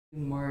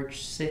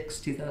March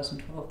 6,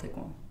 2012, take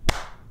one.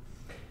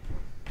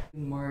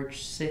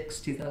 March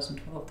 6,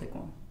 2012, take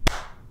one.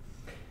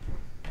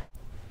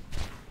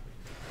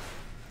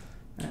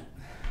 Alright,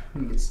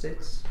 let me get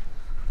sticks.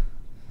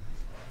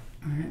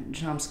 Alright,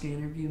 Chomsky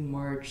interview,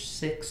 March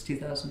 6,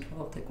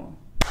 2012, take one.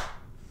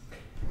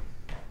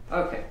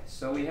 Okay,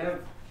 so we have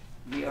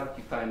the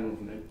Occupy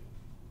movement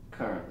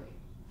currently,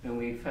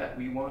 and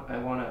I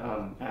want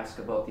to ask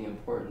about the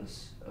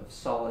importance of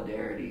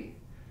solidarity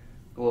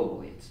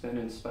globally. It's been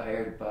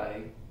inspired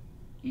by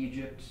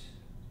Egypt,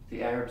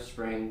 the Arab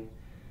Spring,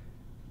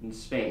 and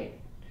Spain.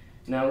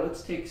 Now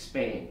let's take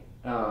Spain.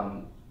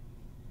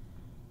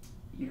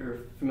 You're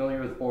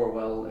familiar with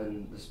Orwell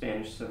and the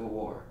Spanish Civil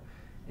War,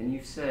 and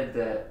you've said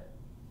that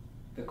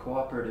the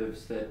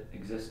cooperatives that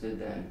existed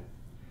then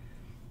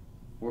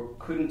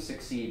couldn't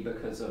succeed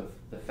because of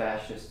the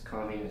fascist,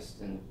 communist,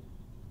 and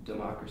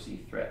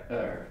democracy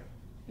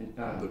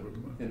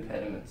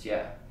impediments.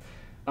 Yeah.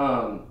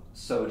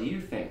 So do you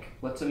think,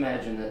 let's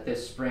imagine that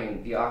this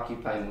spring the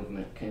Occupy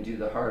movement can do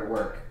the hard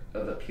work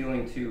of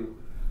appealing to,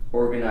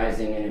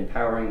 organizing, and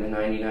empowering the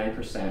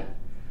 99%,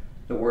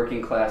 the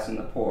working class and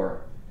the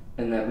poor,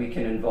 and that we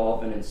can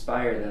involve and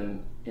inspire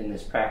them in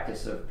this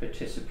practice of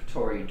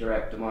participatory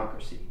direct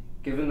democracy.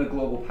 Given the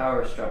global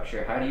power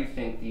structure, do you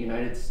think the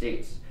United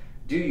States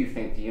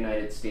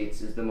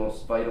is the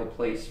most vital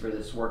place for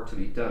this work to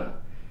be done?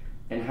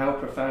 And how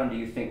profound do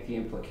you think the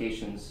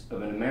implications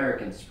of an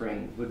American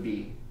spring would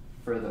be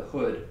for the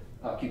hood,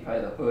 Occupy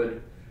the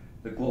Hood,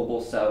 the global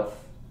South,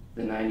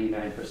 the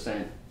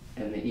 99%,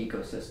 and the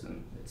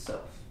ecosystem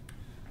itself?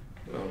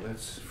 Well,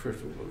 that's,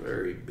 first of all, a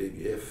very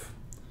big if.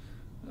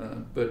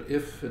 But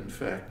if, in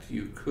fact,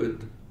 you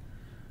could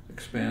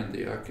expand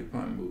the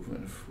Occupy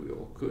movement, if we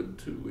all could,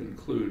 to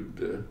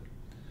include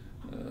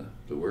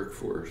the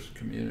workforce,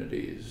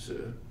 communities,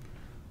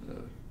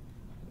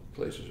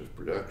 places of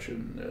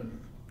production,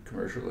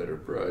 commercial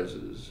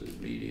enterprises,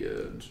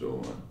 media, and so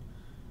on,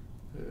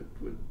 it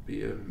would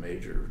be a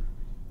major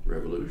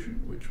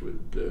revolution which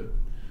would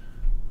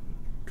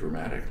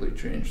dramatically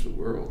change the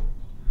world.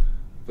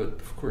 But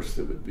of course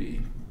there would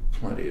be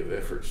plenty of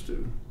efforts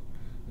to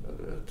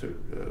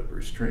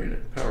restrain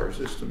it. Power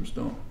systems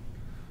don't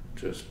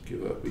just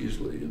give up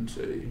easily and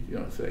say,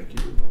 thank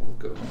you, and I'll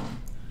go home.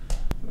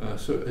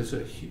 So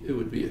it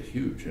would be a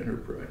huge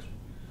enterprise.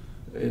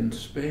 In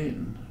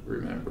Spain,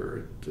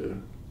 remember,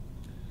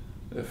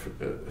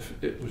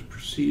 it was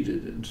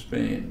preceded in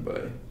Spain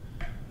by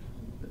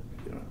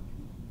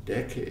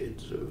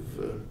decades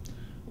of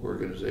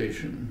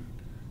organization,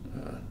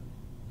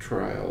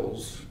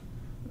 trials,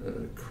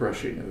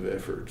 crushing of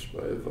efforts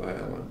by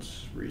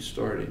violence,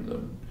 restarting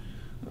them,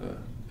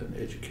 an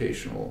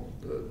educational,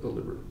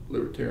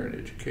 libertarian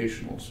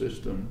educational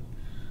system.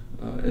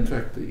 In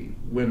fact,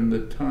 when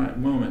the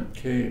moment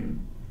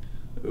came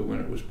when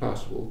it was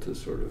possible to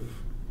sort of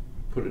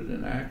put it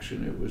in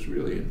action, it was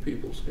really in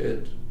people's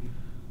heads.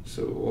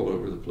 So all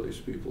over the place,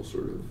 people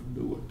sort of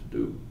knew what to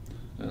do,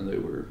 and they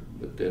were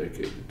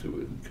dedicated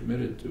to it and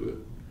committed to it.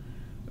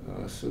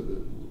 So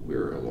that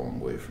we're a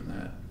long way from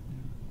that.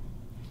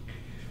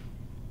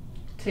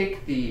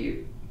 Take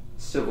the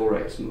civil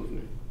rights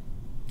movement.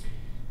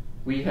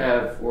 We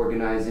have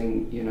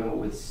organizing,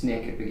 with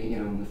SNCC,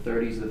 in the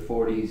 30s, the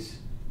 40s,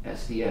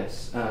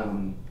 SCLC,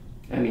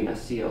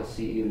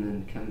 and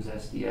then comes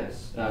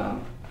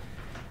SDS.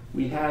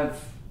 We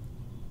have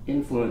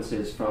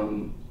influences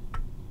from,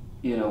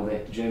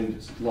 like Jim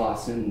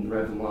Lawson,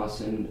 Reverend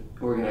Lawson,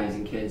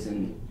 organizing kids,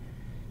 and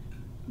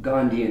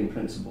Gandhian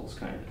principles,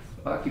 kind of.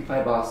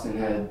 Occupy Boston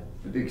had a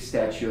big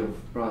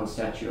bronze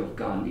statue of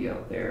Gandhi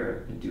out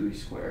there in Dewey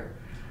Square.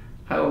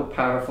 How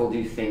powerful do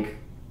you think,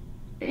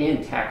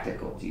 and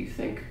tactical, do you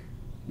think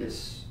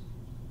this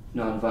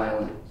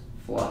nonviolent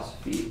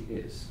philosophy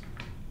is?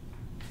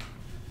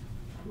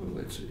 Well,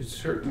 it's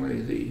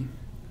certainly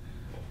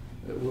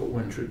what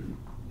one should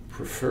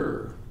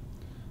prefer.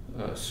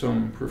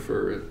 Some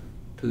prefer it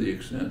to the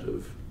extent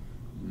of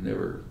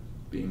never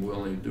being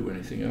willing to do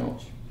anything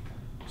else.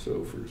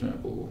 So, for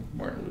example,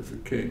 Martin Luther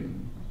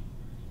King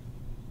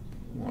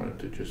wanted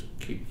to just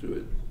keep to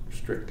it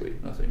strictly,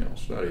 nothing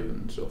else, not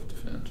even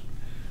self-defense.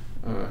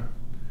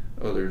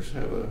 Others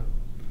have a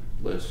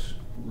less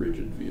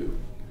rigid view.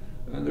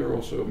 And there are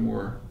also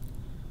more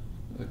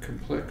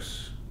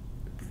complex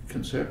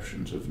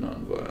conceptions of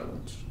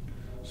nonviolence.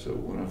 So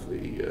one of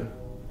the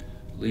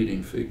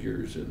leading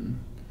figures in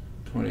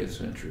 20th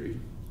century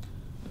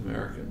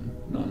American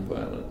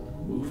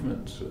nonviolent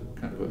movements,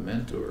 kind of a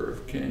mentor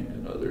of King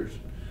and others,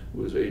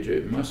 was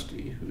A.J.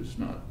 Muste, who's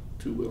not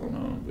too well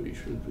known, but he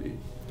should be.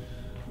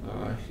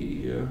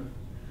 He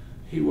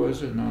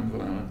was a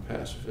nonviolent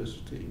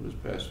pacifist. He was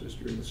pacifist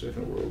during the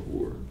Second World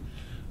War,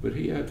 but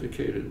he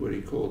advocated what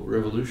he called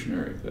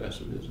revolutionary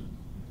pacifism.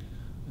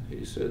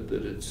 He said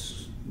that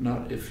it's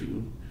not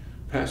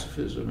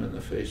pacifism in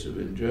the face of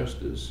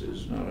injustice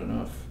is not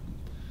enough.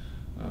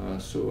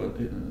 So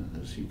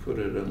as he put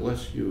it,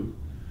 unless you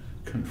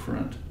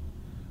confront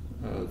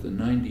the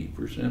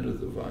 90%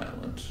 of the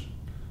violence,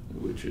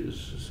 which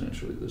is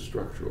essentially the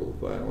structural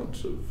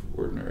violence of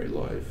ordinary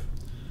life,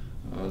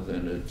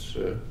 then it's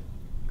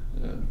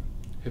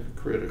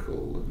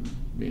hypocritical and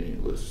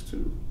meaningless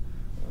to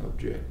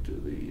object to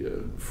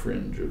the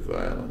fringe of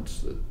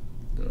violence that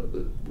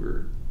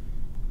we're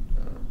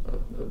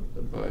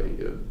by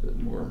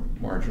more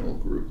marginal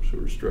groups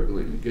who are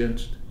struggling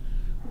against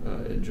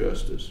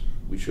injustice.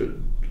 We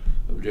should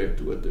object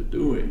to what they're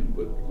doing,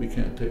 but we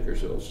can't take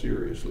ourselves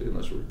seriously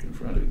unless we're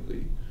confronting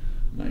the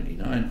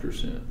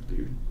 99%,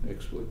 the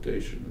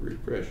exploitation, the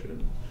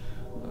repression,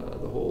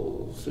 the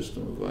whole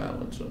system of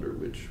violence under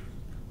which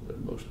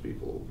most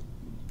people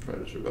try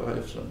to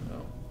survive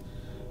somehow.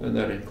 And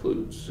that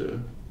includes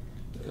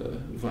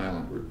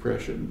violent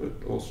repression,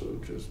 but also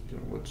just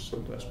what's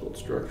sometimes called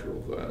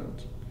structural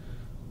violence,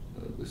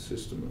 the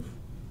system of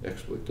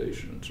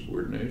exploitation and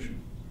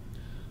subordination.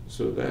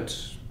 So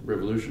that's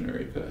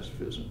revolutionary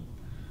pacifism,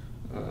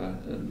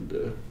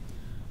 and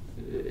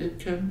it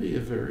can be a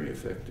very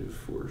effective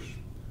force.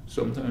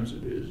 Sometimes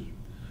it is.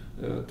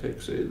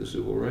 Take, say, the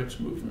civil rights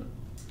movement.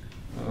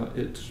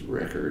 Its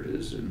record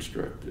is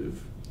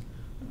instructive.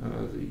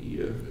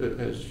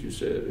 As you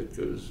said, it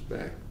goes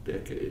back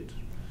decades.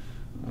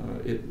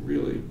 It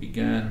really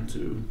began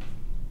to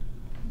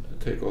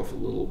take off a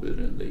little bit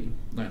in the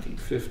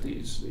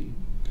 1950s, the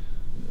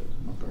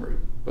Montgomery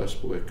bus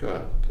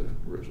boycott,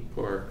 Rosa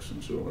Parks,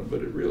 and so on.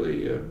 But it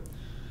really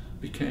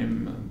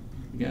began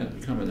to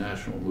become a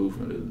national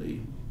movement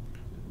in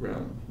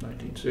around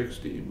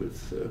 1960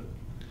 with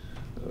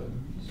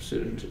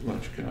sittings at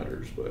lunch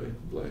counters by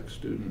black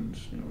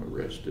students,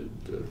 arrested,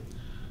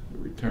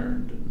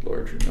 returned in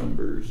larger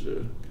numbers,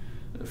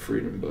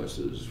 freedom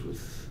buses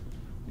with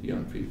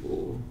young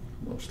people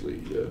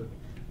mostly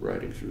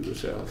riding through the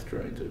South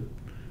trying to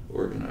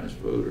organize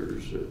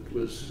voters.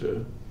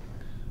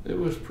 It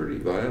was pretty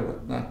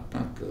violent, not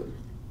the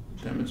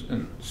and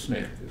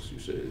SNCC, as you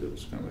say, that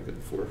was kind of like at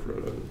the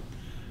forefront of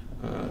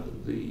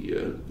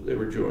it. They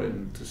were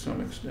joined to some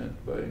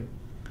extent by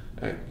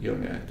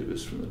young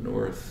activists from the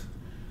North,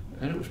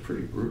 and it was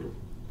pretty brutal.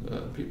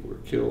 People were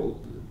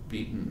killed,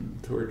 beaten,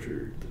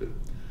 tortured.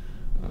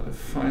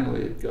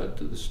 Finally, it got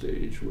to the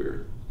stage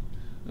where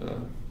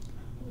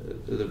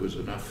there was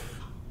enough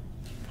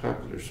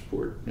popular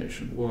support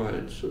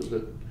nationwide so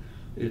that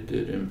it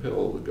did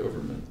impel the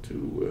government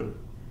to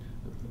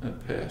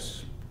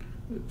pass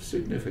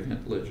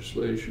significant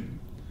legislation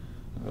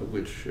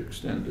which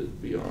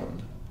extended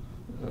beyond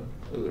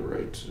the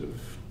rights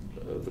of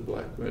the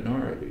black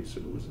minority. So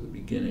it was the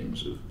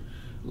beginnings of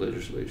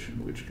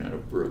legislation which kind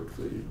of broke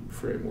the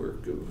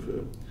framework of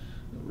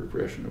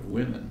repression of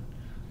women.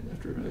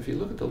 If you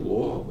look at the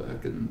law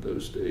back in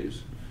those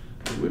days,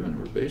 the women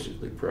were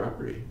basically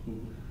property,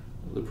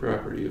 the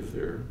property of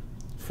their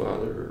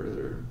father or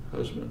their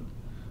husband.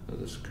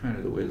 That's kind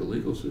of the way the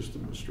legal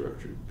system was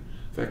structured.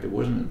 In fact, it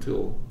wasn't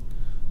until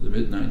the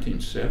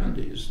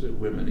mid-1970s that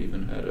women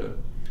even had a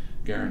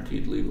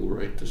guaranteed legal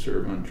right to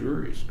serve on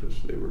juries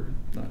because they were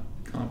not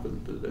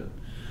competent to that.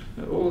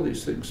 All of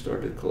these things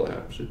started to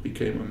collapse. It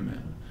became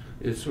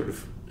it sort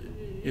of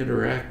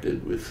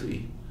interacted with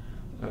the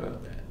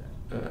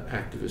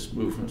activist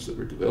movements that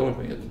were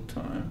developing at the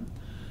time,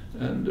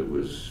 and it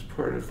was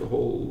part of the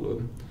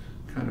whole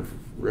kind of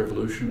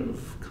revolution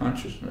of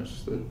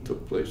consciousness that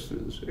took place through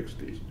the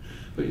 60s.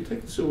 But you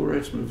take the civil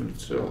rights movement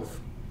itself,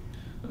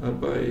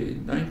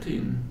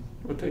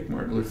 take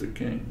Martin Luther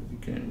King, who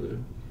became the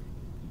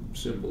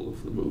symbol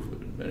of the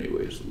movement in many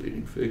ways, the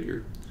leading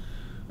figure.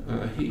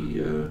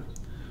 He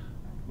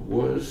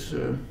was,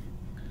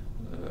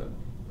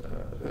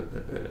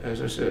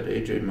 as I said,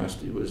 A.J.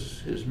 Muste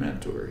was his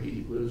mentor.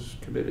 He was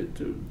committed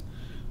to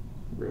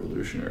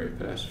revolutionary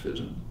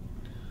pacifism.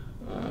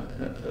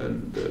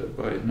 And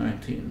by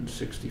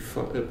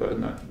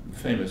 1965,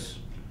 famous,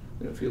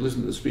 if you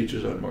listen to the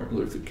speeches on Martin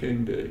Luther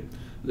King Day,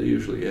 they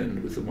usually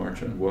end with the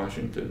March on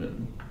Washington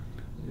and,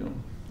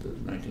 the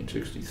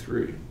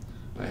 1963,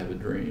 I Have a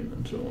Dream,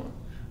 and so on.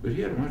 But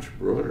he had a much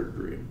broader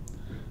dream.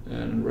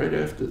 And right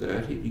after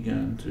that, he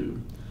began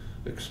to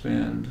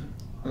expand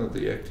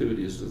the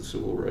activities of the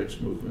civil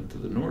rights movement to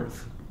the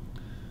North.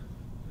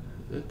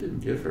 That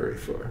didn't get very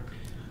far.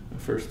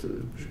 First to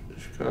the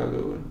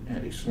Chicago and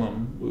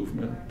anti-slum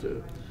movement,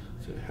 to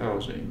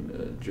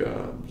housing,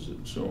 jobs,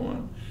 and so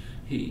on.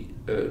 He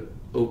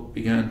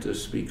began to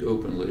speak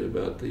openly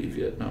about the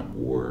Vietnam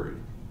War. He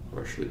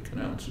harshly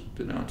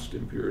denounced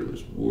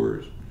imperialist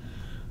wars.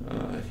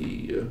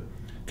 He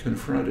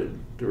confronted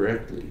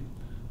directly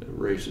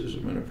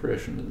racism and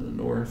oppression in the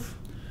North,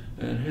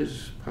 and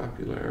his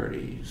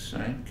popularity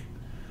sank,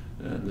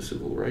 and the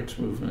civil rights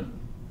movement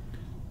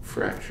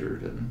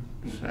fractured and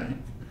sank.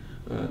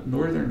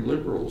 Northern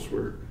liberals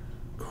were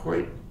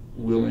quite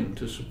willing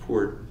to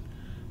support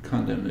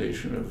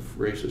condemnation of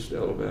racist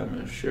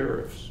Alabama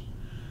sheriffs,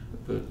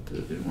 but they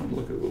didn't want to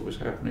look at what was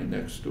happening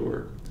next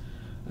door.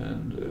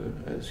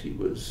 And as he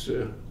was,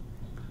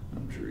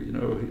 I'm sure you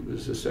know, he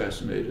was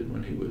assassinated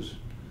when he was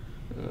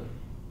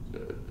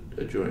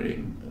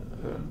joining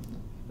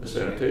a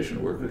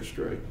sanitation worker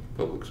strike,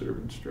 public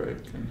servant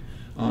strike, and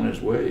on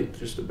his way,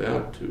 just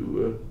about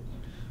to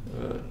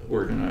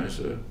organize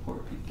a Poor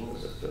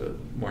people's.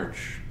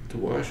 march to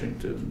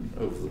Washington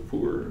of the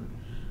poor,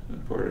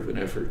 part of an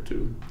effort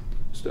to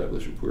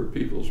establish a poor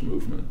people's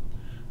movement.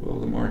 Well,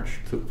 the march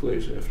took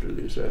place after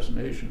the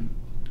assassination.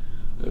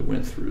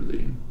 Went through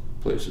the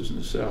places in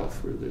the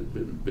South where there had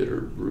been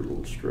bitter,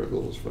 brutal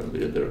struggles,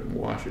 finally ended up in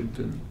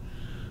Washington.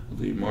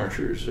 The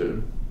marchers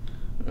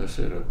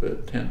set up a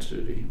tent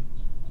city.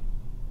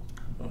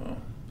 I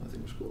think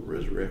it was called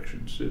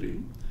Resurrection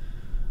City.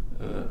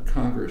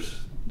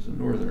 Congress, the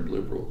Northern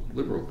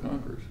Liberal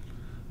Congress,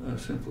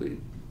 simply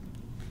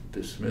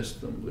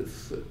dismissed them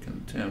with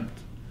contempt.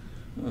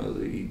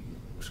 The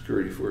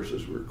security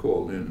forces were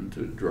called in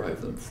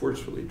to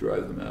forcefully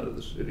drive them out of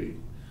the city,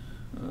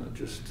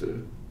 just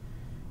to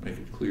make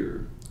it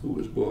clear who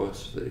was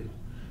boss. They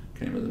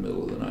came in the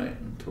middle of the night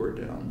and tore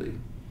down the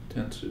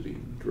tent city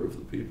and drove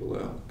the people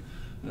out,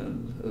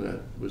 and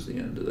that was the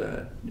end of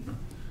that.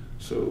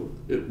 So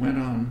it went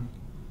on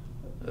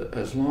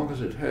as long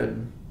as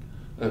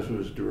as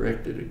was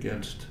directed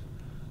against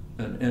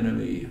an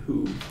enemy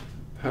who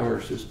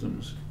power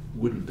systems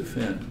wouldn't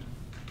defend,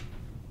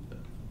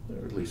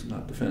 or at least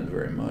not defend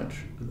very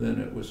much. Then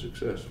it was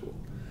successful.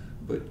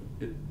 But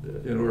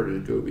in order to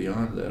go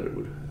beyond that, it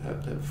would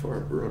have to have far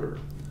broader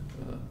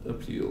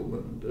appeal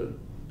and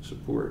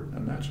support,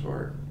 and that's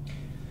hard.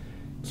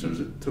 As soon as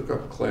it took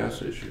up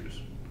class issues,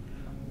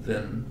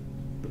 then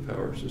the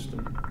power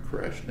system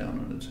crashed down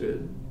on its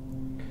head,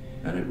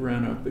 and it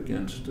ran up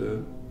against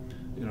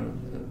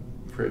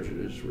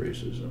prejudice,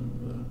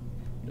 racism,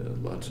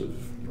 lots of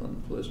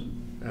unpleasant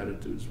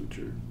attitudes which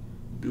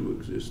do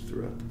exist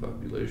throughout the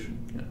population.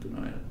 Can't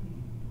deny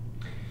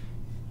it.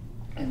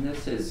 And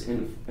this is,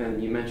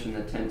 and you mentioned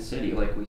the tent city, like we